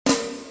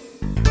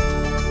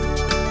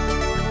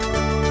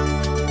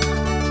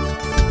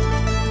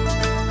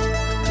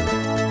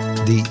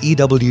the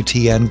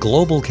EWTN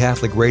Global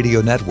Catholic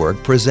Radio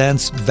Network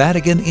presents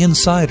Vatican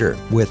Insider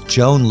with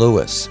Joan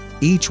Lewis.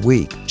 Each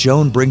week,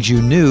 Joan brings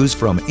you news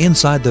from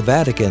inside the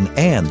Vatican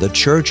and the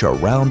Church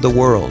around the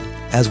world,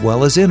 as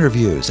well as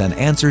interviews and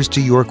answers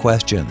to your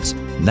questions.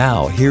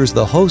 Now, here's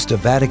the host of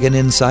Vatican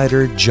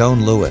Insider,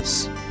 Joan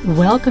Lewis.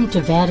 Welcome to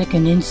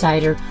Vatican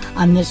Insider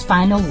on this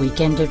final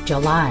weekend of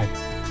July.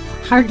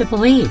 Hard to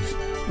believe.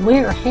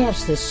 Where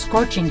has this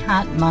scorching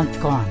hot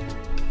month gone?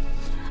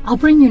 I'll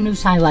bring you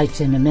news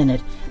highlights in a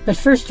minute, but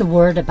first a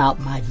word about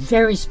my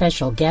very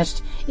special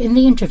guest in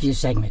the interview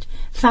segment,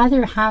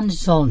 Father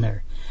Hans Zollner,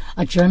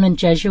 a German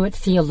Jesuit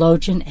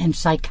theologian and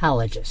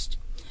psychologist.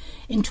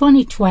 In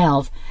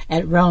 2012,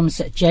 at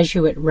Rome's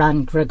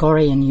Jesuit-run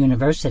Gregorian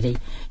University,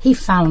 he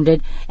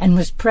founded and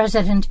was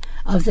president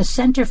of the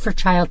Center for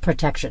Child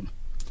Protection.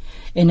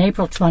 In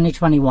April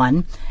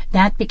 2021,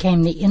 that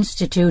became the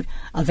Institute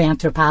of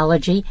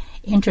Anthropology,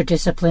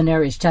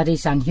 Interdisciplinary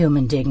Studies on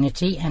Human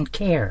Dignity and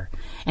Care,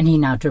 and he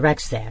now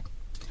directs that.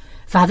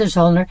 Father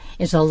Zollner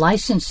is a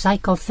licensed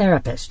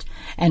psychotherapist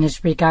and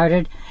is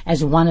regarded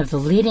as one of the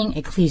leading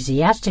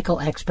ecclesiastical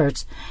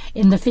experts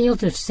in the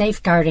field of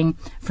safeguarding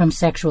from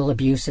sexual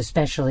abuse,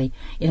 especially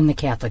in the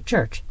Catholic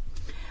Church.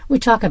 We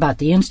talk about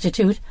the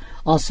Institute,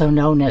 also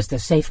known as the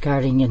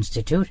Safeguarding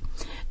Institute,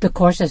 the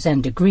courses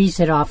and degrees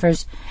it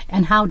offers,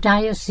 and how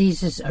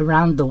dioceses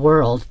around the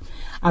world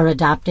are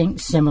adopting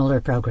similar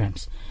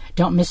programs.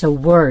 Don't miss a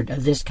word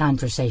of this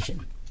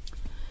conversation.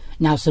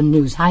 Now some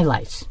news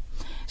highlights.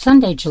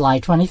 Sunday,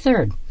 July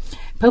 23rd,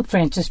 Pope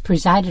Francis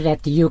presided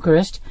at the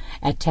Eucharist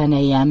at 10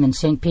 a.m. in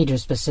St.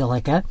 Peter's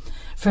Basilica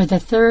for the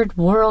third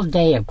World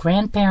Day of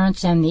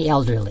Grandparents and the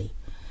Elderly,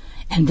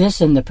 and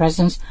this in the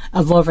presence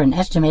of over an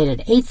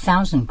estimated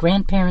 8,000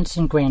 grandparents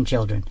and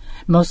grandchildren,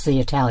 mostly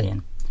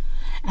Italian.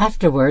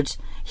 Afterwards,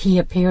 he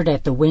appeared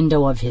at the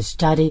window of his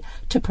study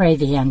to pray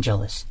the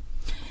Angelus.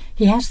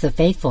 He asked the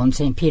faithful in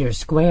St. Peter's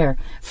Square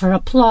for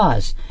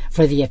applause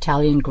for the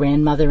Italian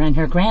grandmother and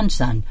her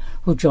grandson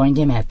who joined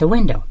him at the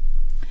window.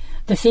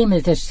 The theme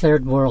of this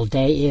Third World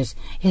Day is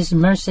His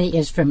Mercy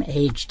is from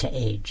Age to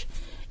Age.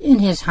 In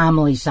his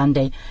homily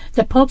Sunday,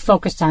 the Pope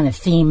focused on a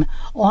theme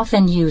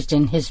often used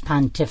in his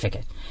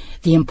pontificate,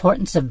 the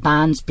importance of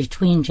bonds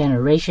between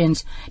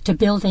generations to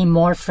build a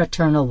more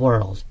fraternal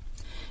world.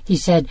 He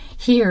said,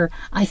 "Here,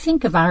 I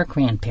think of our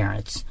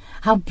grandparents.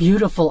 How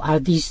beautiful are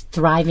these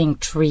thriving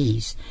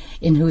trees,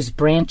 in whose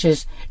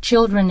branches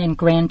children and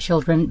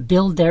grandchildren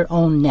build their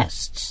own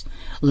nests,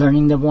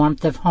 learning the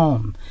warmth of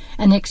home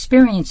and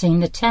experiencing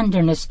the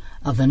tenderness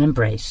of an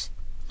embrace.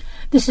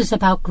 This is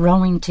about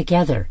growing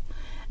together,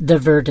 the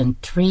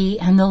verdant tree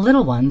and the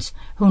little ones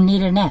who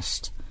need a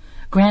nest,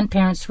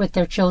 grandparents with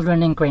their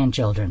children and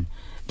grandchildren,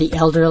 the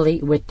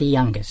elderly with the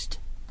youngest.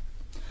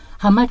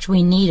 How much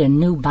we need a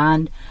new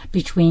bond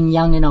between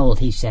young and old,"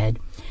 he said,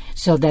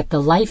 "so that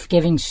the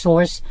life-giving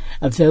source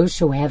of those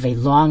who have a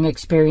long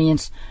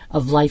experience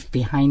of life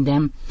behind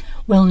them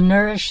will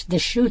nourish the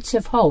shoots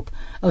of hope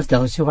of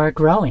those who are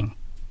growing.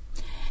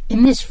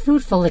 In this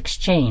fruitful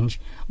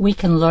exchange, we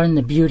can learn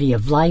the beauty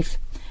of life,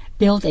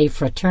 build a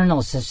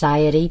fraternal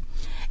society,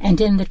 and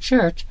in the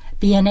Church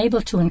be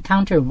enabled to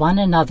encounter one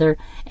another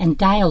and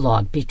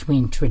dialogue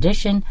between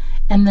tradition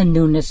and the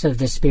newness of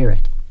the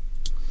Spirit."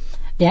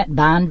 That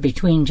bond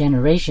between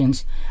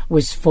generations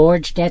was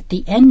forged at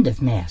the end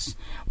of Mass,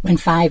 when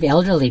 5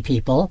 elderly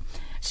people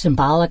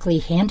symbolically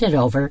handed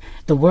over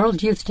the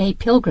World Youth Day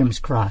Pilgrim's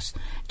Cross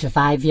to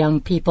 5 young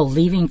people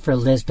leaving for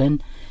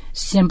Lisbon,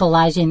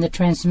 symbolizing the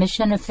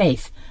transmission of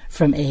faith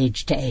from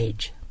age to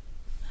age.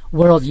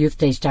 World Youth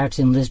Day starts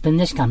in Lisbon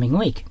this coming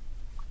week.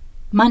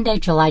 Monday,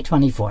 July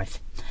 24th.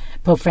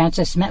 Pope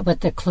Francis met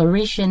with the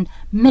Claretian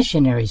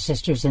missionary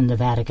sisters in the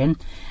Vatican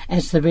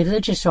as the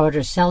religious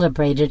order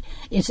celebrated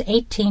its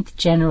 18th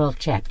General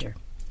Chapter.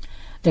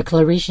 The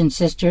Claretian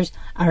sisters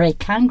are a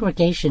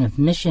congregation of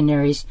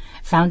missionaries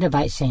founded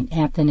by St.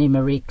 Anthony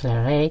Marie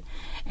Claret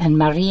and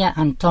Maria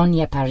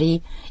Antonia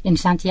Paris in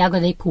Santiago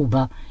de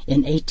Cuba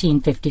in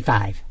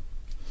 1855.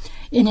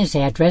 In his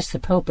address, the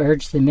Pope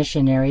urged the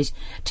missionaries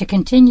to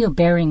continue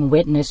bearing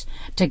witness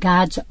to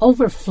God's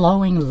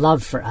overflowing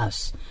love for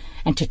us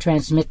and to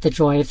transmit the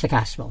joy of the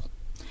gospel.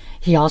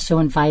 He also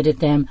invited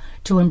them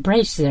to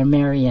embrace their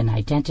Marian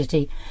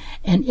identity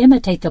and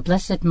imitate the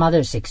Blessed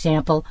Mother's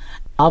example,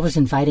 always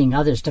inviting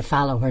others to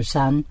follow her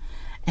Son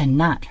and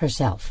not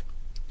herself.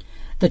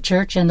 The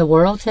Church and the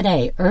world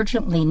today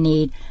urgently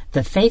need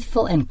the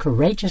faithful and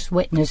courageous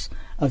witness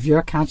of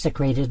your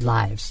consecrated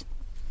lives.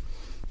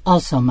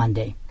 Also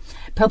Monday,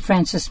 Pope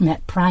Francis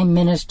met Prime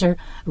Minister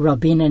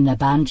Robina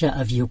Nabanja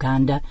of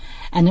Uganda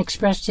and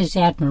expressed his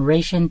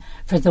admiration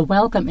for the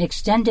welcome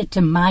extended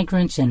to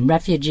migrants and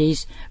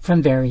refugees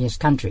from various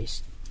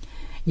countries.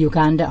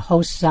 Uganda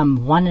hosts some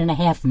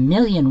 1.5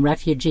 million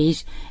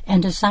refugees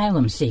and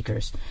asylum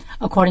seekers,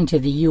 according to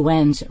the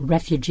UN's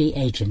Refugee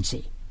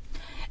Agency.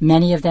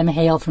 Many of them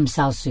hail from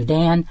South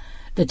Sudan,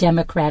 the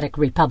Democratic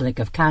Republic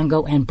of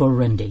Congo, and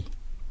Burundi.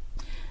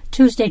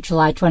 Tuesday,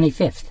 July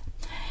 25th.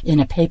 In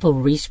a papal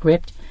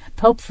rescript,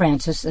 Pope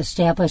Francis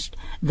established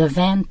the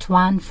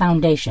Pt1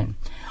 Foundation,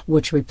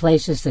 which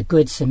replaces the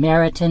Good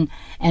Samaritan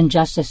and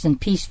Justice and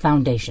Peace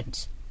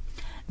Foundations.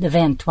 The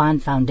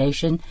Pt1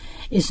 Foundation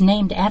is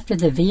named after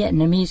the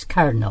Vietnamese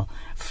Cardinal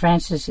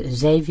Francis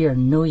Xavier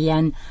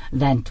Nguyen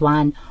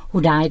Pt1, who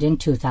died in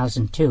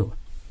 2002.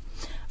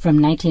 From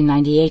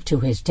 1998 to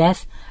his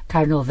death,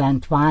 Cardinal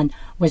Pt1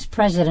 was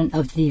president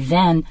of the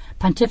then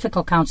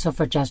Pontifical Council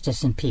for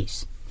Justice and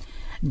Peace.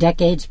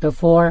 Decades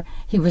before,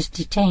 he was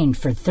detained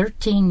for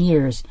 13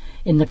 years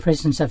in the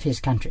prisons of his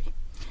country.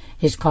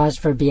 His cause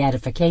for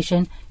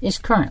beatification is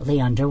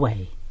currently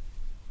underway.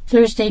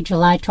 Thursday,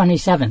 July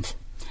 27th.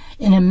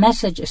 In a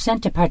message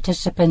sent to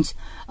participants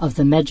of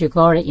the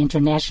Medjugorje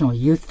International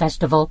Youth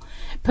Festival,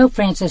 Pope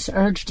Francis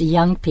urged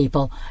young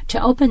people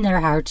to open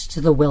their hearts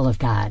to the will of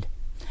God.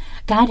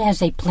 God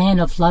has a plan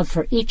of love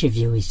for each of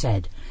you, he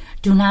said.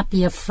 Do not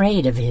be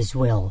afraid of his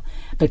will,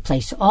 but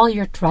place all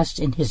your trust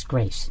in his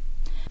grace.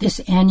 This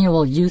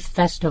annual youth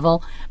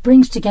festival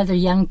brings together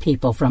young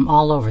people from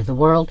all over the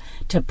world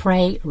to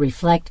pray,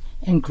 reflect,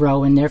 and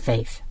grow in their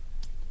faith.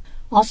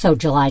 Also,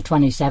 July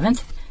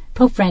 27th,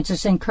 Pope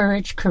Francis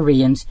encouraged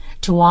Koreans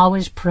to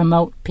always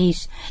promote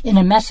peace in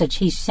a message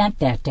he sent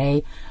that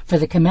day for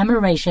the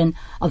commemoration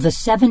of the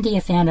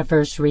 70th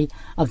anniversary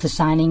of the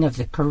signing of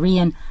the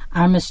Korean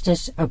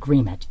Armistice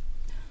Agreement.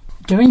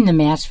 During the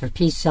Mass for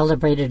Peace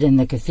celebrated in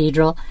the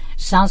cathedral,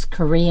 South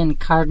Korean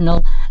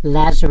Cardinal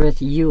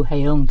Lazarus Yu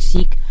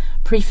Heung-sik,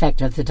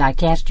 prefect of the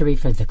Dicastery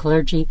for the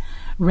Clergy,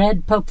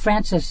 read Pope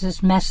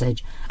Francis's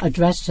message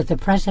addressed to the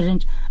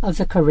president of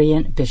the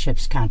Korean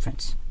Bishops'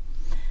 Conference.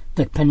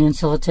 The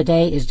peninsula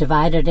today is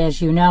divided,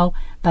 as you know,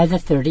 by the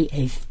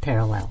 38th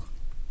parallel.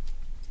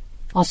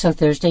 Also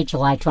Thursday,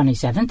 July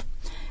 27th,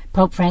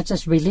 Pope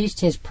Francis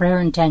released his prayer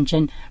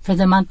intention for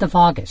the month of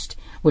August,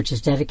 which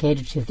is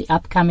dedicated to the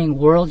upcoming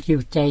World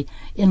Youth Day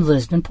in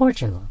Lisbon,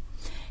 Portugal.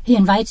 He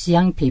invites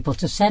young people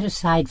to set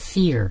aside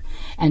fear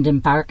and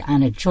embark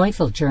on a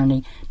joyful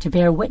journey to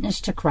bear witness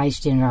to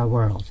Christ in our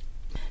world.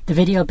 The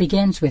video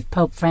begins with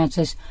Pope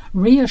Francis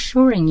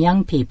reassuring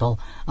young people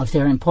of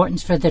their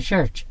importance for the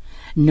Church,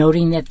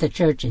 noting that the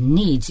Church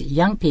needs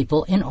young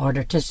people in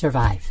order to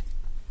survive.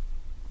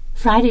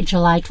 Friday,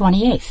 July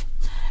 28th.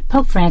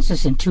 Pope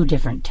Francis, in 2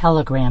 different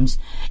telegrams,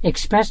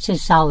 expressed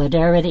his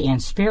solidarity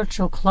and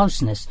spiritual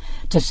closeness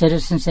to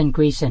citizens in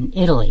Greece and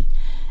Italy.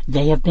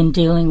 They have been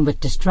dealing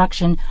with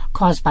destruction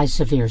caused by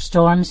severe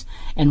storms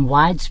and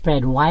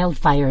widespread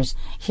wildfires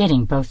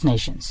hitting both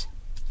nations.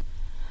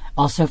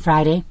 Also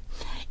Friday,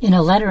 in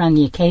a letter on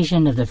the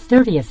occasion of the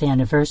 30th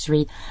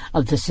anniversary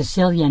of the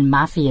Sicilian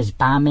Mafia's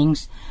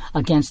bombings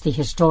against the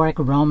historic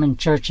Roman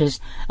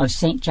churches of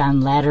St. John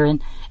Lateran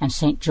and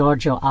St.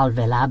 Giorgio al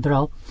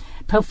Velabro,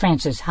 Pope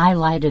Francis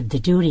highlighted the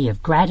duty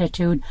of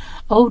gratitude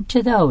owed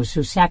to those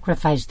who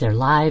sacrificed their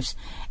lives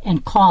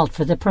and called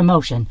for the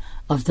promotion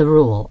of the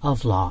rule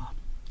of law.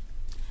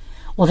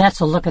 Well, that's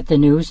a look at the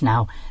news.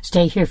 Now,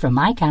 stay here for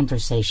my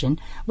conversation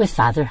with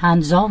Father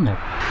Hans Zollner.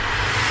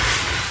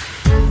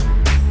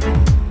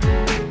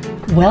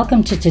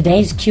 Welcome to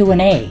today's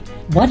Q&A.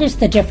 What is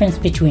the difference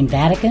between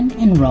Vatican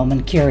and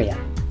Roman Curia?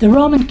 The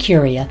Roman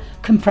Curia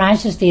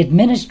comprises the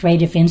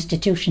administrative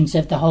institutions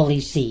of the Holy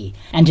See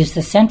and is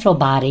the central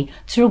body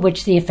through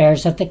which the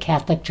affairs of the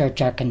Catholic Church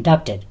are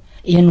conducted.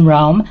 In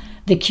Rome,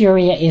 the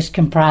Curia is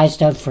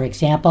comprised of, for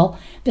example,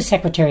 the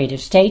Secretariat of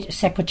State,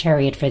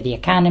 Secretariat for the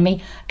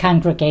Economy,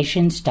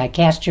 congregations,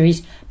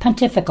 dicasteries,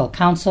 pontifical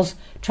councils,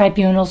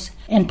 tribunals,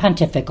 and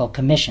pontifical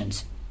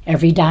commissions.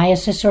 Every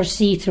diocese or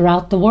see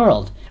throughout the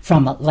world,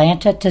 from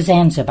Atlanta to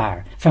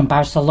Zanzibar, from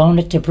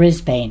Barcelona to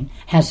Brisbane,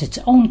 has its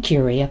own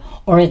curia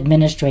or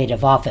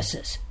administrative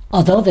offices.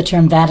 Although the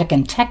term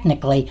Vatican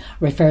technically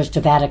refers to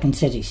Vatican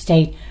City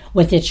State,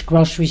 with its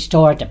grocery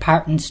store,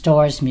 department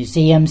stores,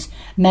 museums,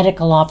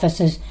 medical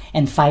offices,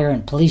 and fire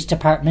and police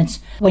departments,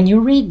 when you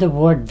read the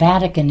word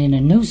Vatican in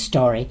a news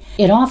story,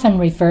 it often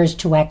refers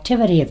to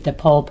activity of the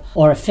Pope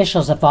or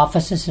officials of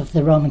offices of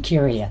the Roman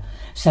Curia,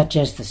 such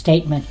as the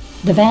statement,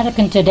 "The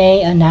Vatican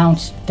today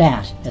announced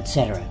that,"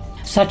 etc.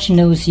 Such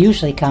news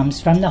usually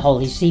comes from the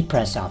Holy See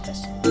press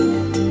office.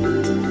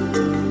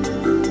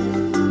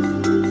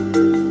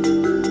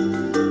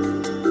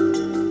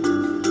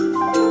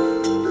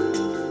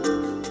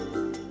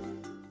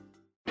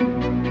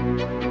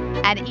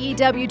 An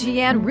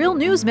EWTN Real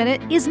News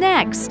Minute is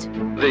next.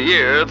 The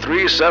year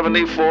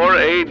 374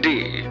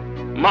 AD.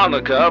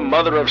 Monica,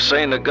 mother of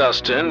St.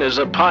 Augustine, is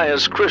a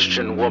pious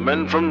Christian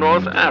woman from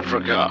North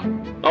Africa.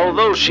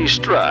 Although she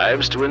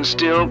strives to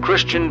instill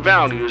Christian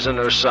values in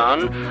her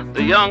son,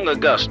 the young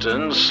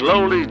Augustine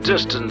slowly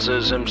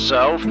distances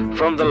himself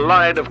from the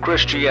light of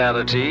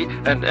Christianity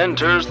and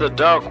enters the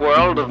dark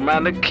world of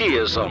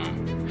Manichaeism.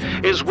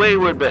 His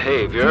wayward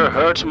behavior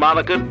hurts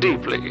Monica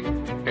deeply.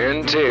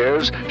 In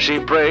tears, she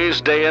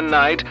prays day and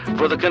night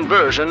for the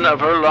conversion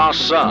of her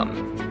lost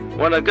son.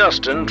 When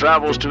Augustine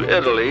travels to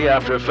Italy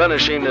after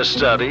finishing his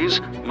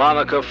studies,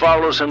 Monica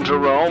follows him to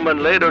Rome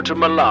and later to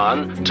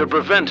Milan to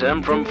prevent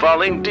him from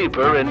falling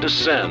deeper into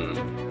sin.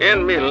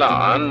 In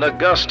Milan,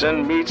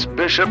 Augustine meets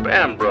Bishop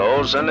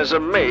Ambrose and is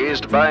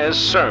amazed by his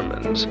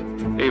sermons.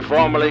 He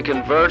formally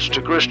converts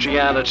to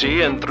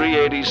Christianity in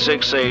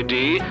 386 AD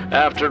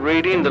after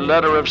reading the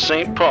letter of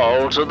St.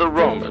 Paul to the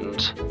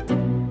Romans.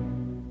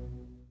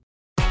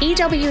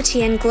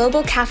 EWTN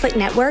Global Catholic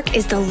Network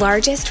is the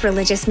largest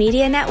religious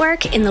media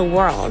network in the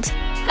world.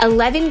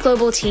 11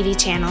 global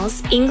TV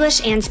channels,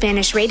 English and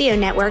Spanish radio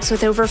networks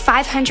with over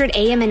 500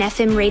 AM and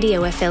FM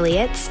radio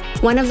affiliates,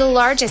 one of the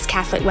largest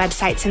Catholic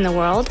websites in the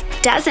world,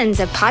 dozens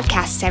of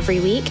podcasts every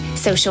week,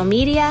 social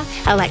media,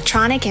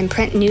 electronic and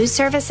print news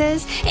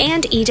services,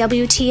 and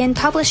EWTN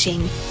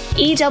Publishing.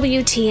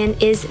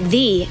 EWTN is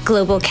the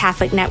global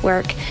Catholic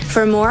network.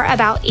 For more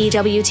about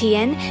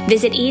EWTN,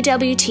 visit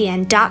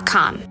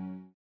EWTN.com.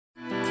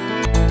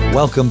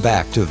 Welcome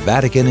back to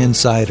Vatican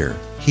Insider.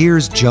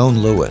 Here's Joan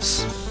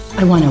Lewis.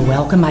 I want to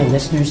welcome my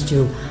listeners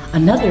to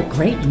another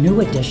great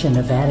new edition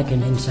of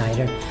Vatican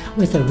Insider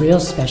with a real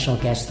special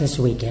guest this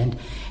weekend,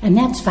 and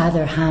that's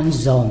Father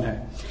Hans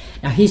Zollner.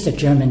 Now, he's a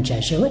German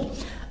Jesuit,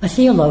 a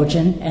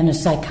theologian, and a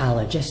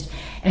psychologist,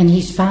 and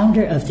he's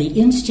founder of the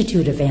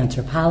Institute of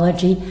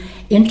Anthropology,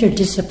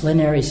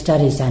 Interdisciplinary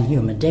Studies on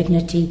Human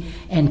Dignity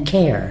and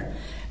Care.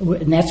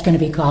 And that's going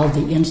to be called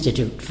the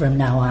Institute from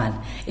now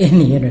on in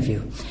the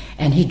interview.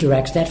 And he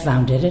directs that,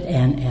 founded it,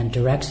 and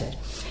directs it.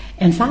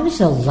 And Father's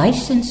a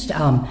licensed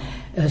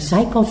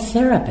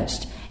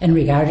psychotherapist and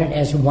regarded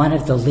as one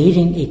of the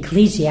leading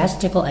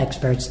ecclesiastical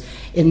experts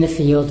in the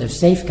field of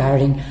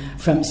safeguarding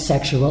from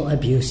sexual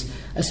abuse,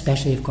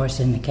 especially, of course,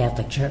 in the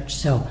Catholic Church.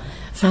 So,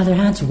 Father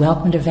Hans,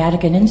 welcome to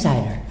Vatican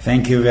Insider.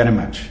 Thank you very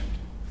much.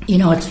 You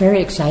know, it's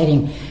very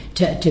exciting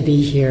to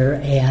be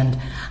here, and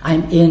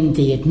I'm in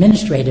the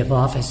administrative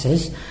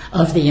offices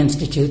of the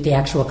Institute. The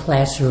actual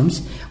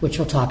classrooms, which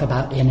we'll talk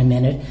about in a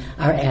minute,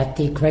 are at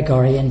the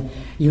Gregorian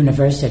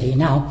University.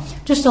 Now,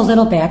 just a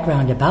little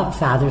background about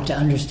Father to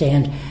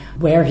understand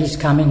where he's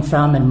coming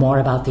from and more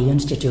about the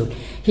Institute.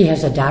 He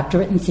has a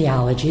doctorate in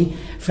theology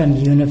from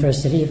the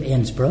University of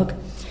Innsbruck.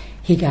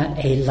 He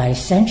got a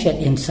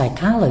licentiate in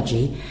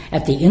psychology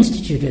at the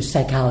Institute of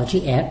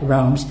Psychology at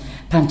Rome's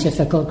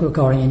Pontifical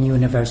Gregorian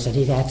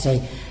University. That's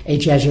a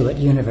Jesuit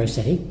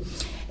university.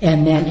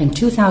 And then in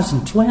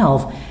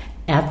 2012,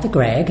 at the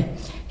Greg,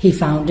 you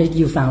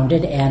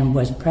founded and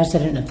was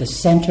president of the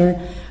Center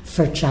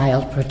for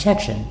Child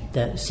Protection,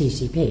 the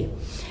CCP.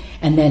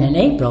 And then in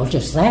April,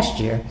 just last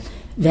year,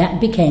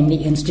 that became the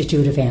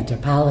Institute of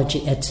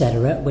Anthropology,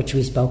 etc., which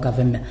we spoke of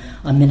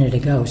a minute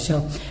ago.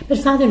 So, but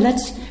Father,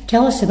 let's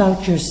tell us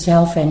about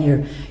yourself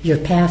and your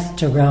path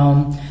to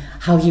Rome,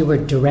 how you were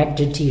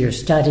directed to your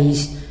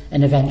studies,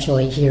 and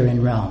eventually here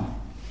in Rome.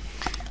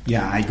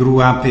 Yeah, I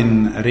grew up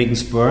in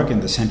Regensburg,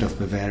 in the center of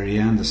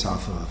Bavaria, in the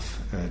south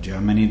of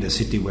Germany, the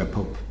city where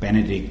Pope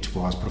Benedict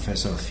was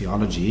professor of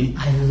theology.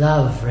 I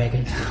love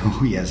Regensburg.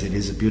 Oh, yes, it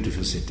is a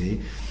beautiful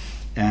city.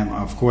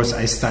 Of course,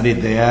 I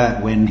studied there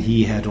when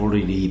he had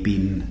already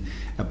been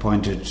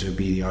appointed to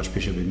be the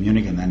Archbishop of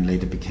Munich, and then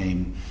later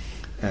became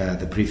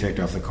the prefect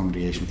of the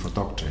Congregation for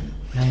Doctrine.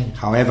 Right.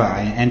 However,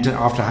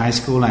 after high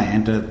school, I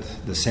entered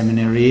the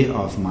seminary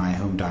of my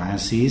home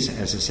diocese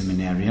as a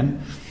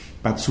seminarian,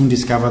 but soon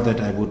discovered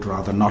that I would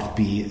rather not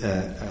be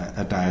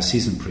a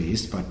diocesan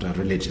priest, but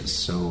religious.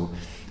 So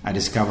I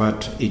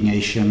discovered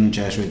Ignatian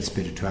Jesuit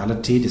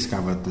spirituality,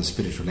 discovered the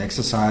spiritual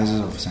exercises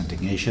of St.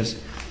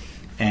 Ignatius,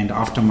 and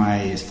after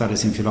my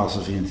studies in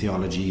philosophy and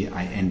theology,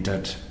 I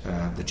entered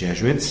the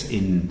Jesuits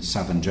in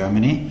southern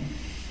Germany.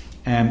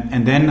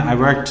 And then I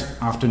worked,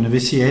 after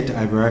novitiate,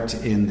 I worked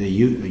in the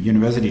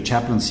University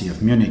Chaplaincy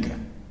of Munich,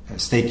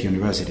 State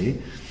University,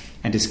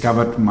 and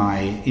discovered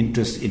my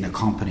interest in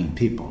accompanying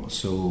people.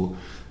 So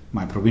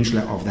my provincial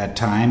of that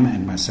time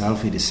and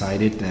myself, we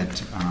decided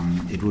that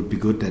it would be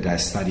good that I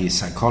study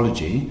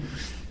psychology.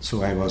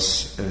 So I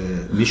was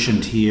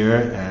missioned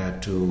here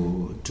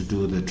to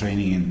do the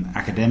training in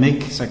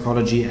academic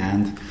psychology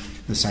and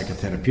the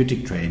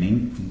psychotherapeutic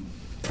training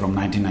from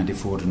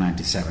 1994 to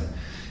 97.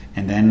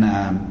 And then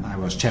I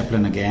was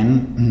chaplain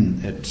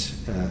again at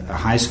a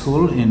high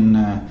school in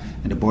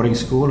a boarding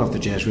school of the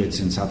Jesuits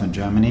in southern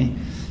Germany.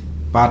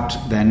 But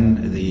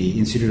then the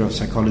Institute of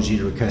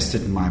Psychology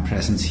requested my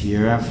presence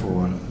here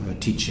for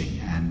teaching,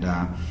 and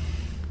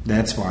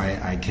that's why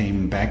I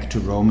came back to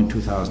Rome in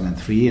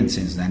 2003, and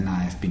since then I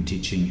have been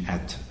teaching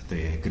at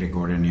the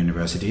Gregorian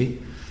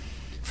University,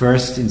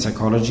 first in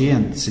psychology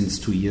and since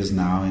 2 years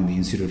now in the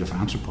Institute of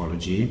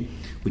Anthropology,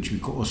 which we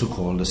also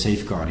call the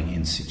Safeguarding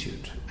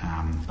Institute.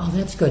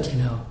 That's good to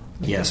know.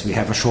 Yes, we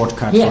have a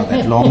shortcut for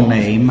that long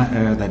name.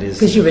 That is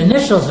because your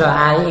initials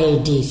are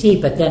IADC,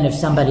 but then if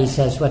somebody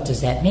says, what does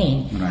that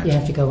mean? Right. You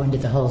have to go into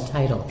the whole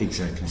title.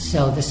 Exactly.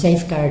 So the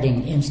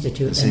Safeguarding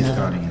Institute. The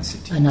Safeguarding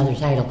Institute. Another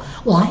title.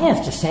 Well, I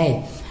have to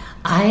say,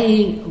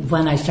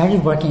 when I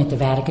started working at the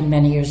Vatican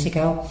many years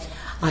ago,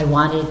 I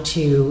wanted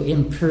to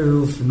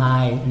improve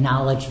my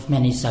knowledge of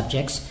many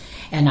subjects,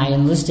 and I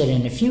enlisted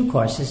in a few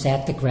courses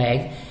at the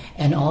Greg,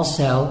 and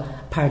also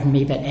pardon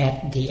me, but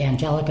at the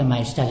Angelicum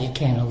I studied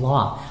canon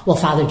law. Well,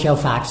 Father Joe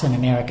Fox, an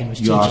American, was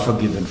teaching. You are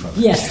forgiven for that.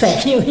 Yes,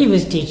 thank you. He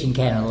was teaching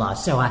canon law.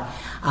 So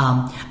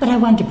but I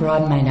wanted to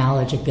broaden my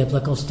knowledge of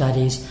biblical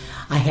studies.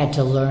 I had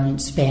to learn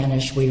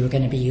Spanish. We were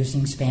going to be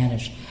using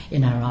Spanish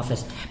in our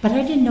office. But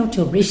I didn't know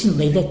till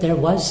recently that there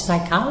was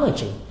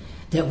psychology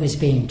that was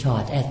being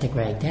taught at the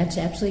Greg. That's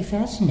absolutely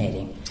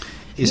fascinating.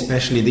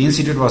 Especially, the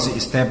Institute was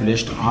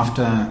established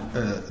after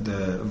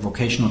the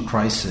vocational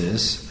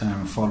crisis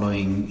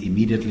following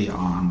immediately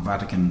on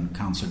Vatican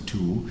Council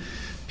II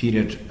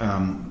period.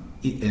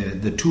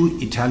 The two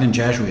Italian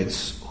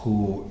Jesuits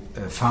who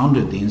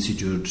founded the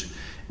Institute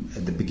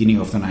at the beginning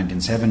of the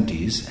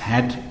 1970s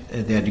had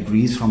their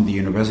degrees from the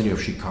University of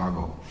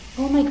Chicago.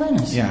 Oh my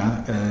goodness.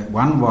 Yeah,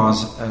 one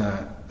was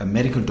a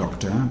medical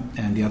doctor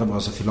and the other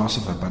was a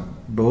philosopher, but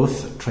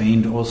both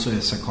trained also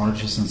as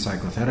psychologists and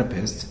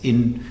psychotherapists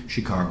in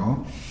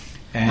Chicago.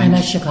 And I'm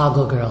a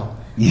Chicago girl.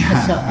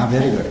 Yeah,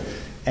 very good.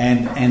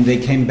 And they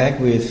came back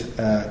with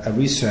a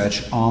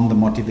research on the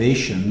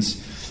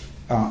motivations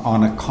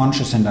on a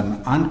conscious and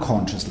an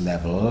unconscious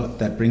level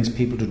that brings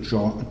people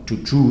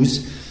to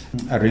choose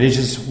a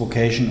religious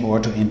vocation or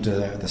to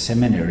enter the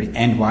seminary,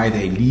 and why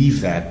they leave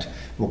that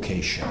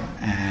vocation.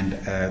 And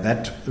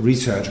that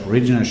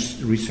original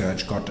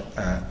research got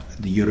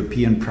the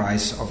European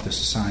Prize of the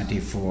Society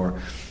for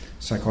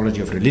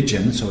Psychology of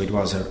Religion, so it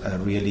was a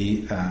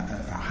really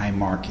high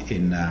mark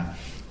in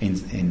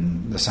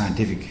the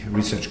scientific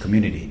research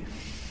community.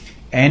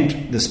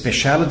 And the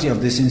speciality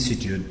of this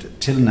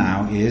institute till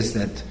now is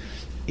that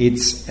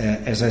it's,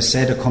 as I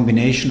said, a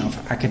combination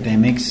of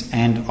academics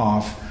and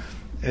of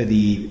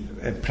the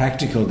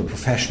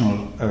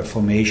professional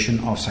formation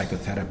of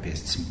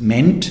psychotherapists,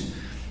 meant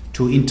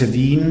to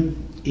intervene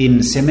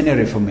in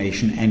seminary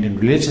formation and in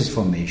religious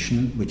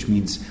formation, which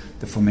means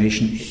the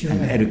formation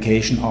and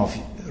education of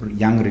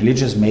young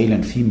religious, male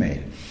and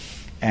female.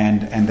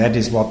 And that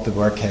is what the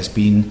work has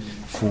been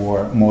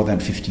for more than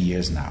 50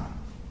 years now.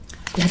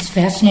 That's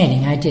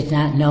fascinating. I did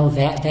not know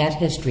that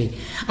history.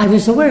 I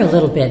was aware a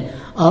little bit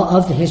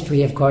of the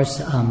history, of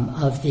course,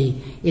 of the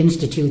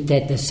institute,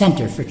 that the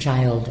Center for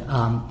Child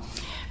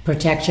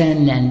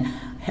Protection, and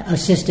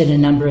assisted a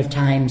number of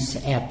times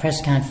at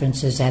press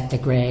conferences at the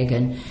Greg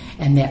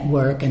and that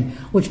work, and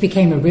which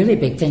became a really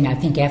big thing, I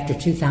think, after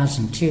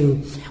 2002,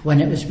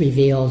 when it was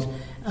revealed,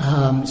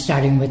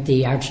 starting with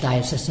the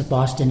Archdiocese of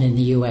Boston in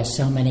the U.S.,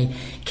 so many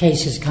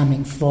cases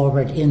coming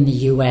forward in the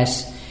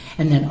U.S.,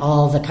 and then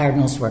all the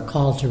cardinals were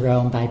called to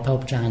Rome by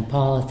Pope John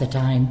Paul at the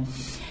time.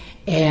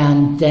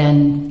 And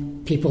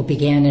then people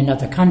began in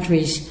other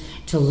countries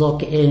to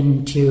look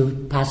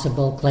into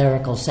possible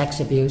clerical sex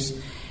abuse.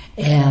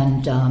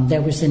 And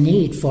there was a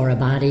need for a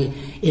body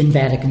in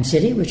Vatican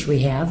City, which we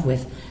have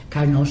with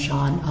Cardinal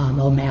Sean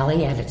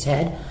O'Malley at its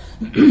head,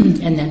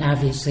 and then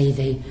obviously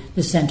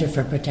the Center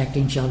for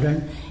Protecting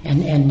Children,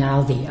 and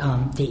now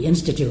the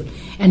Institute.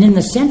 And in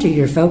the center,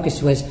 your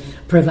focus was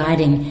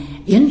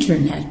providing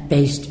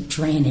internet-based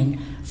training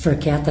for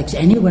Catholics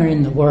anywhere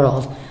in the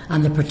world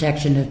on the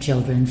protection of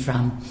children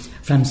from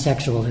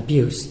sexual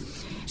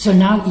abuse. So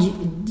now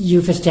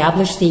you've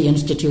established the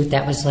Institute.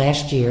 That was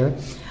last year.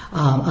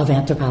 Of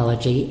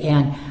anthropology,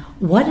 and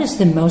what is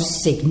the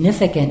most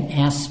significant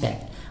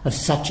aspect of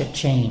such a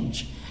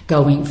change,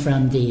 going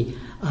from the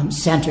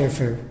Center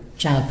for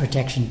Child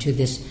Protection to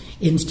this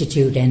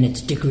institute and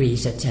its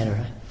degrees,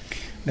 etc.?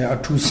 There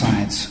are two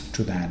sides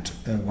to that.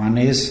 One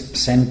is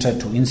center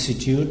to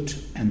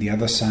institute, and the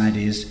other side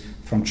is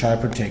from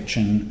child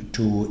protection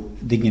to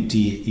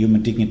dignity,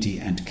 human dignity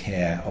and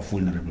care of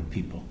vulnerable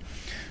people.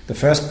 The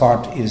first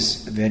part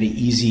is very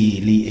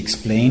easily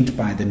explained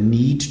by the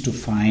need to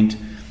find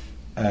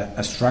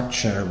a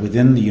structure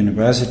within the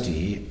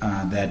university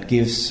that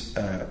gives,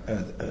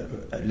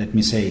 let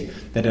me say,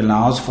 that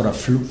allows for a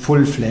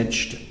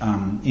full-fledged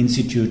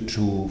institute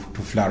to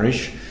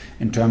flourish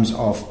in terms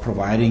of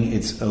providing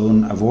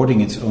awarding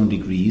its own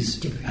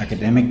degrees,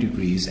 academic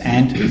degrees,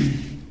 and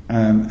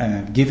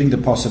giving the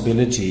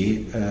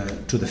possibility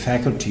to the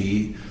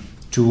faculty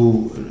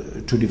to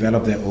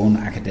develop their own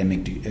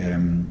academic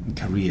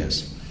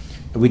careers,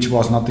 which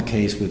was not the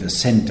case with a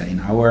center. In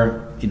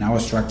our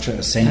structure,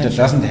 a center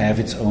doesn't have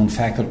its own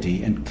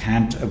faculty and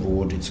can't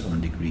award its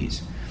own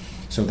degrees.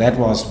 So that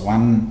was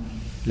one,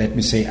 let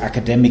me say,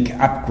 academic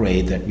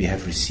upgrade that we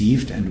have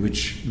received, and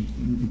which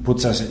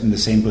puts us in the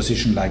same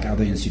position like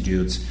other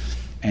institutes,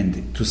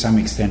 and to some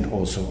extent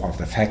also of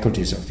the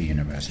faculties of the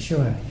university.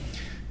 Sure.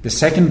 The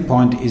second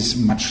point is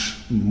much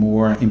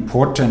more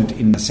important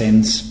in the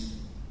sense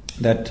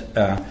that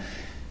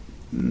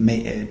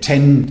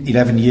 10,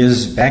 11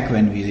 years back,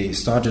 when we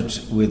started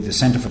with the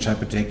Center for Child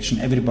Protection,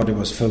 everybody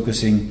was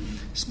focusing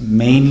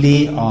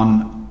mainly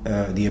on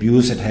the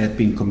abuse that had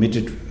been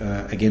committed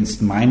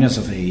against minors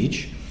of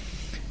age,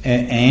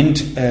 and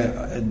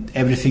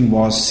everything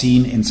was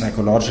seen in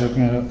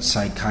psychological,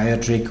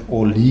 psychiatric,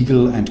 or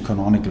legal and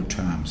canonical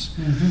terms.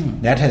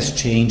 Mm-hmm. That has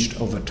changed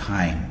over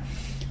time,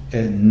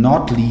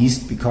 not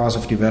least because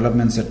of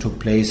developments that took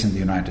place in the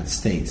United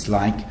States,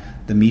 like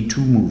the Me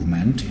Too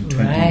movement in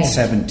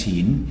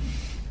 2017,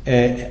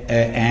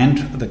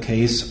 and the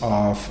case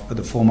of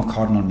the former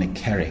Cardinal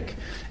McCarrick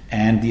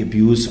and the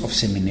abuse of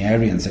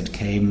seminarians that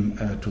came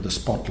to the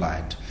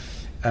spotlight.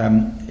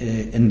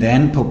 And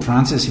then Pope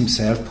Francis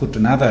himself put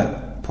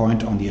another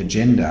point on the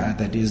agenda,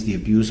 that is the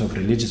abuse of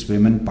religious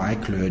women by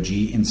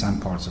clergy in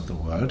some parts of the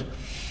world.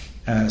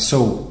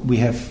 So we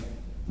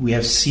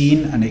have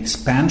seen an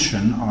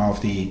expansion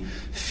of the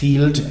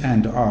field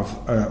and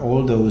of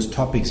all those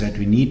topics that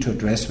we need to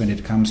address when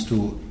it comes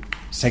to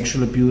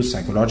sexual abuse,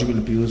 psychological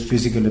abuse,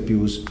 physical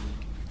abuse,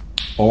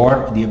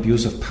 or the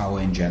abuse of power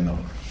in general.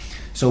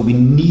 So we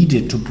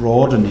needed to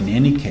broaden, in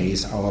any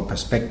case, our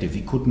perspective.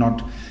 We could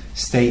not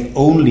stay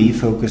only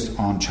focused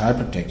on child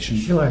protection.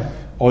 Sure.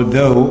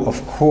 Although,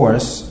 of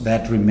course,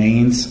 that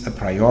remains a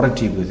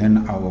priority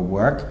within our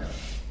work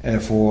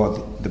for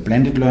the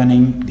blended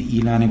learning, the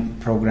e-learning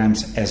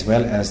programs, as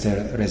well as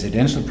the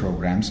residential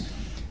programs.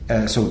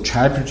 So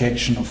child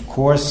protection, of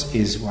course,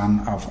 is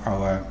one of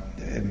our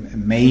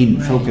main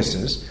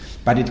focuses,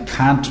 but it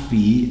can't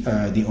be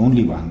the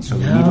only one. So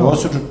we need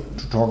also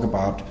to talk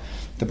about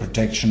the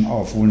protection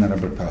of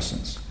vulnerable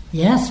persons.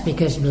 Yes,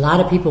 because a lot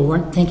of people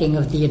weren't thinking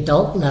of the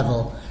adult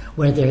level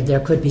where there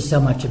could be so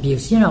much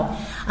abuse. You know,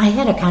 I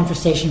had a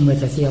conversation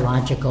with a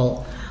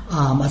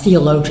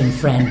theologian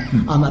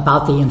friend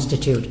about the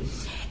Institute,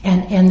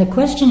 and the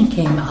question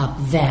came up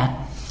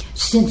that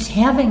since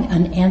having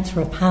an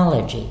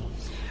anthropology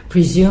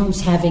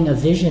presumes having a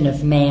vision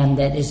of man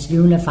that is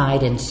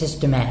unified and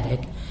systematic,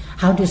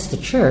 how does the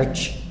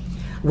Church,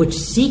 which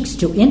seeks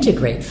to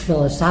integrate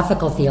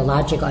philosophical,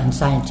 theological, and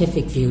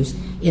scientific views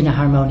in a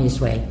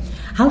harmonious way,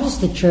 how does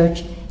the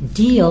Church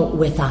deal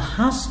with a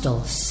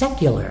hostile,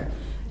 secular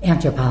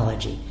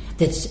anthropology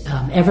that's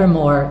ever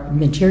more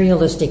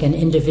materialistic and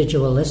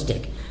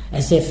individualistic,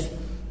 as if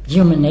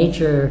human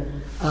nature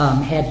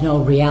had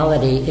no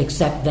reality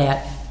except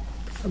that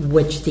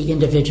which the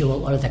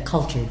individual or the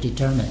culture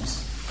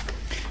determines?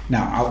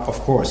 Now, of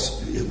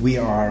course, we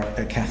are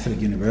a Catholic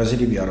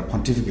university, we are a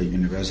pontifical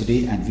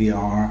university, and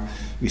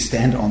we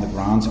stand on the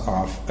grounds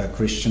of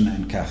Christian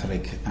and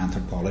Catholic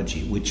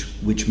anthropology,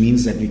 which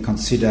means that we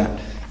consider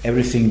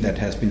everything that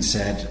has been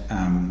said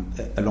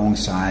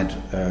alongside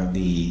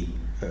the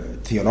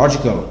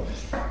theological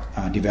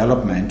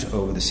development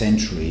over the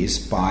centuries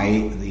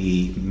by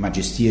the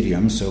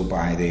magisterium, so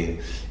by the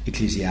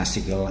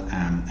ecclesiastical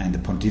and the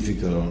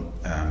pontifical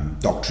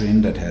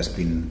doctrine that has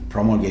been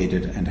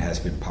promulgated and has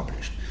been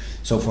published.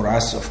 So for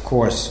us, of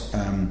course,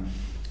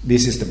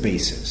 this is the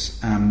basis.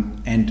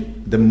 And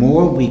the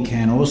more we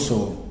can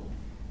also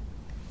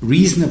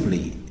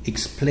reasonably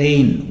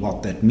explain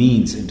what that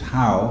means and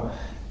how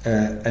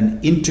an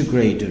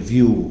integrated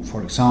view,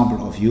 for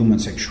example, of human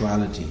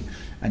sexuality,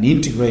 an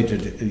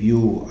integrated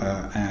view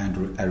and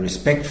a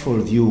respectful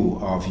view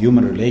of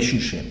human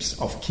relationships,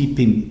 of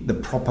keeping the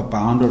proper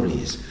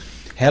boundaries,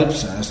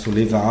 helps us to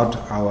live out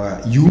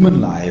our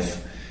human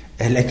life,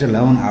 let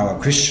alone our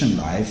Christian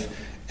life,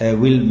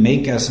 will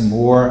make us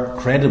more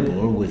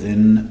credible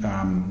within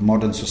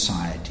modern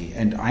society.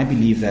 And I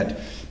believe that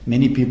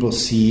many people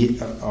see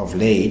of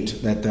late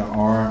that there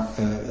are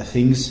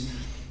things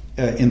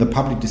in the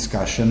public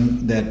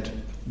discussion that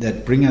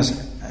bring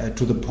us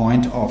to the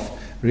point of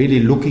really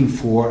looking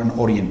for an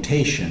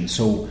orientation.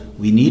 So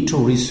we need to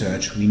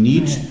research, we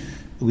need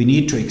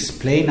to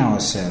explain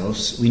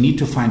ourselves, we need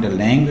to find a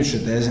language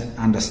that is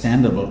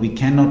understandable. We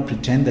cannot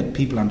pretend that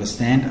people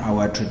understand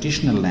our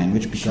traditional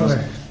language, because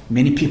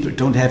many people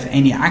don't have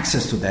any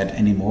access to that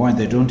anymore, and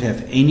they don't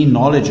have any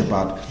knowledge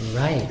about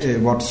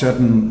what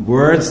certain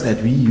words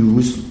that we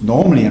use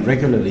normally and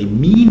regularly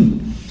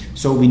mean.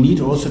 So we need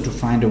also to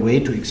find a way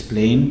to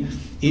explain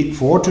it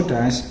for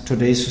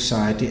today's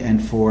society,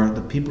 and for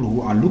the people who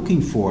are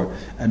looking for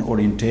an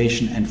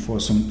orientation and for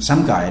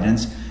some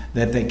guidance,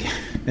 that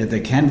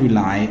they can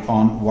rely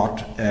on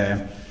what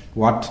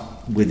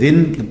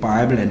within the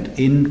Bible and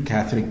in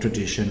Catholic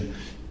tradition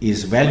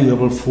is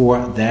valuable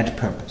for that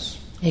purpose.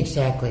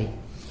 Exactly.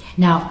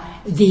 Now,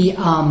 the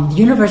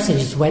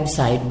university's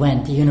website,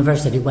 when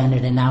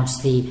it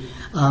announced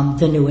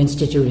the new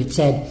institute, it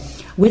said,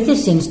 "With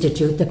this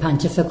institute, the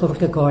Pontifical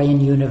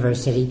Gregorian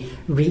University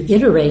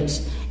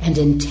reiterates and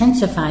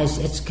intensifies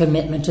its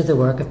commitment to the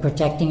work of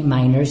protecting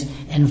minors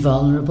and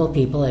vulnerable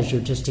people," as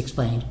you just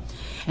explained,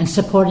 "and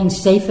supporting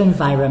safe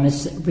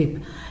environments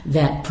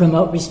that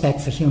promote respect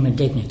for human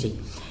dignity.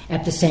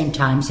 At the same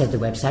time," said the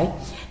website,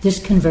 "this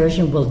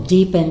conversion will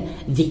deepen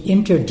the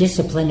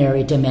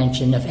interdisciplinary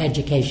dimension of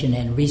education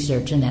and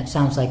research," and that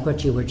sounds like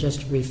what you were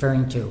just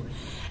referring to,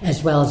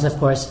 as well as, of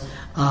course,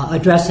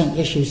 addressing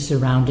issues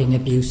surrounding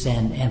abuse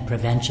and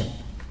prevention.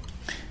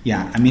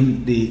 Yeah, I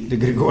mean, the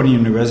Gregorian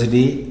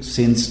University,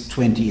 since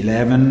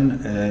 2011,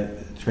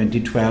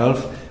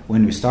 2012,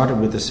 when we started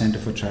with the Center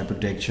for Child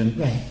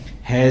Protection,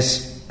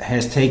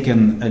 has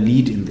taken a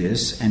lead in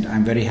this, and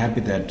I'm very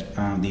happy that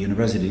the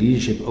university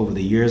leadership over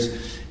the years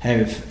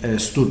have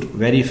stood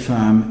very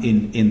firm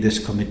in this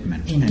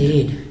commitment.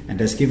 Indeed. And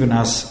has given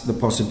us the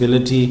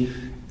possibility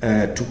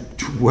to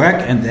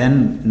work, and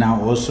then now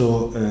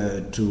also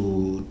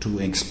to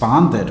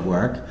expand that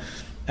work.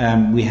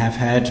 We have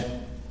had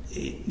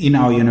in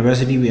our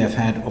university we have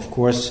had, of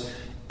course,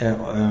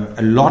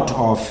 a lot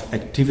of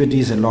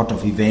activities, a lot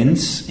of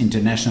events,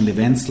 international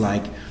events,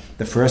 like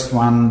the first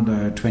one,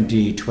 the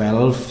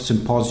 2012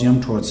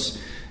 Symposium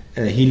towards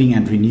Healing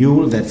and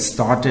Renewal, that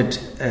started,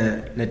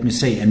 let me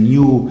say, a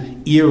new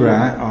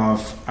era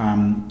of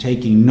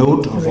taking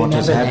note of what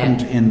has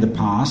happened in the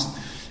past,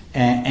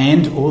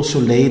 and also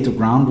laid the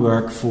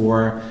groundwork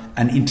for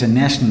an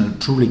international,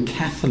 truly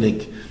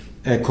Catholic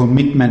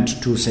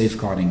commitment to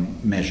safeguarding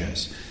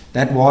measures.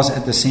 That was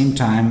at the same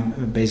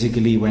time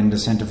basically when the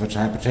Center for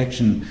Child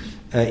Protection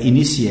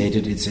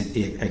initiated its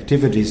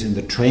activities in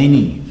the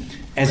training.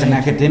 As an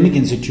academic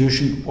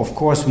institution, of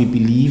course, we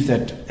believe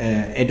that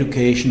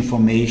education,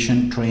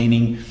 formation,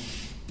 training,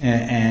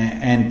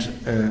 and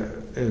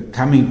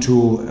coming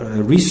to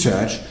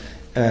research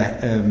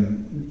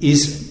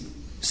is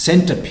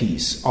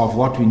centerpiece of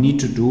what we need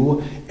to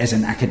do as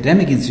an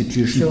academic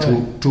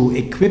institution to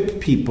equip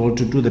people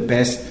to do the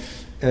best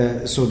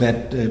so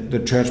that the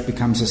church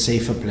becomes a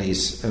safer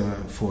place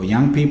for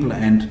young people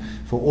and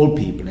for all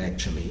people,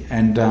 actually.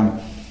 And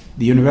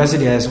the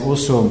university has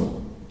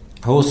also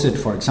hosted,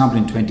 for example,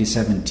 in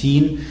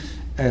 2017,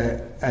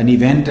 an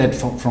event that,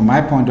 from my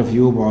point of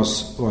view,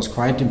 was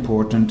quite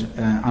important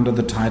under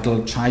the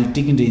title Child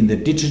Dignity in the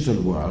Digital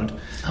World.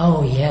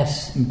 Oh,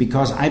 yes.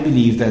 Because I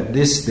believe that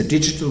the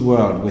digital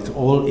world, with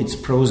all its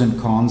pros and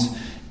cons,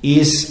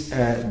 is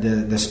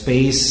the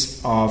space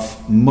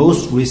of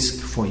most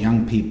risk for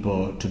young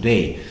people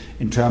today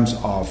in terms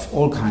of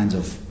all kinds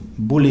of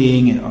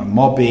bullying,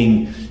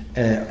 mobbing,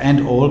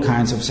 and all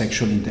kinds of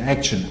sexual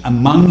interaction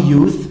among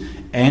youth,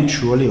 and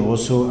surely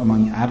also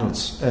among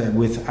adults,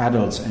 with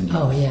adults and youth.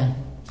 Oh, yeah.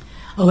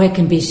 Oh, it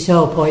can be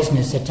so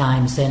poisonous at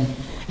times, and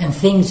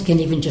things can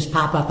even just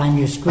pop up on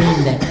your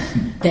screen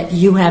that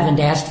you haven't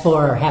asked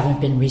for or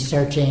haven't been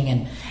researching,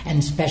 and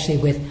especially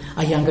with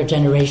a younger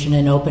generation,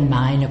 an open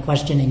mind, a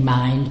questioning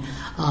mind,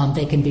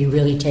 they can be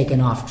really taken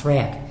off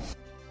track.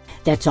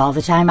 That's all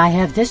the time I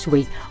have this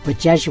week with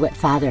Jesuit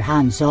Father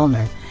Hans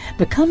Zollner.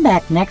 But come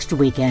back next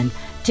weekend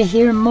to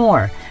hear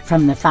more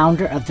from the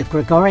founder of the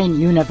Gregorian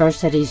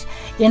University's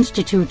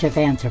Institute of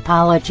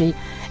Anthropology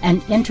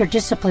and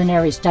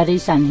Interdisciplinary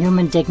Studies on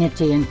Human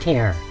Dignity and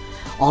Care,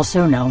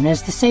 also known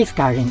as the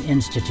Safeguarding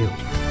Institute.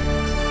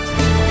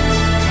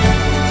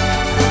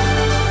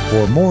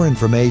 For more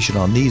information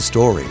on these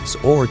stories,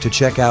 or to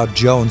check out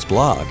Joan's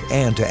blog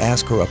and to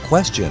ask her a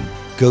question,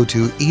 go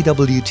to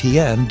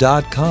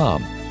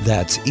EWTN.com.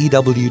 That's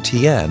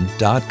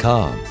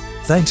EWTN.com.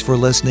 Thanks for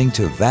listening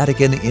to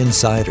Vatican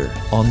Insider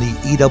on the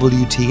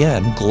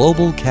EWTN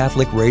Global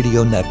Catholic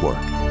Radio Network.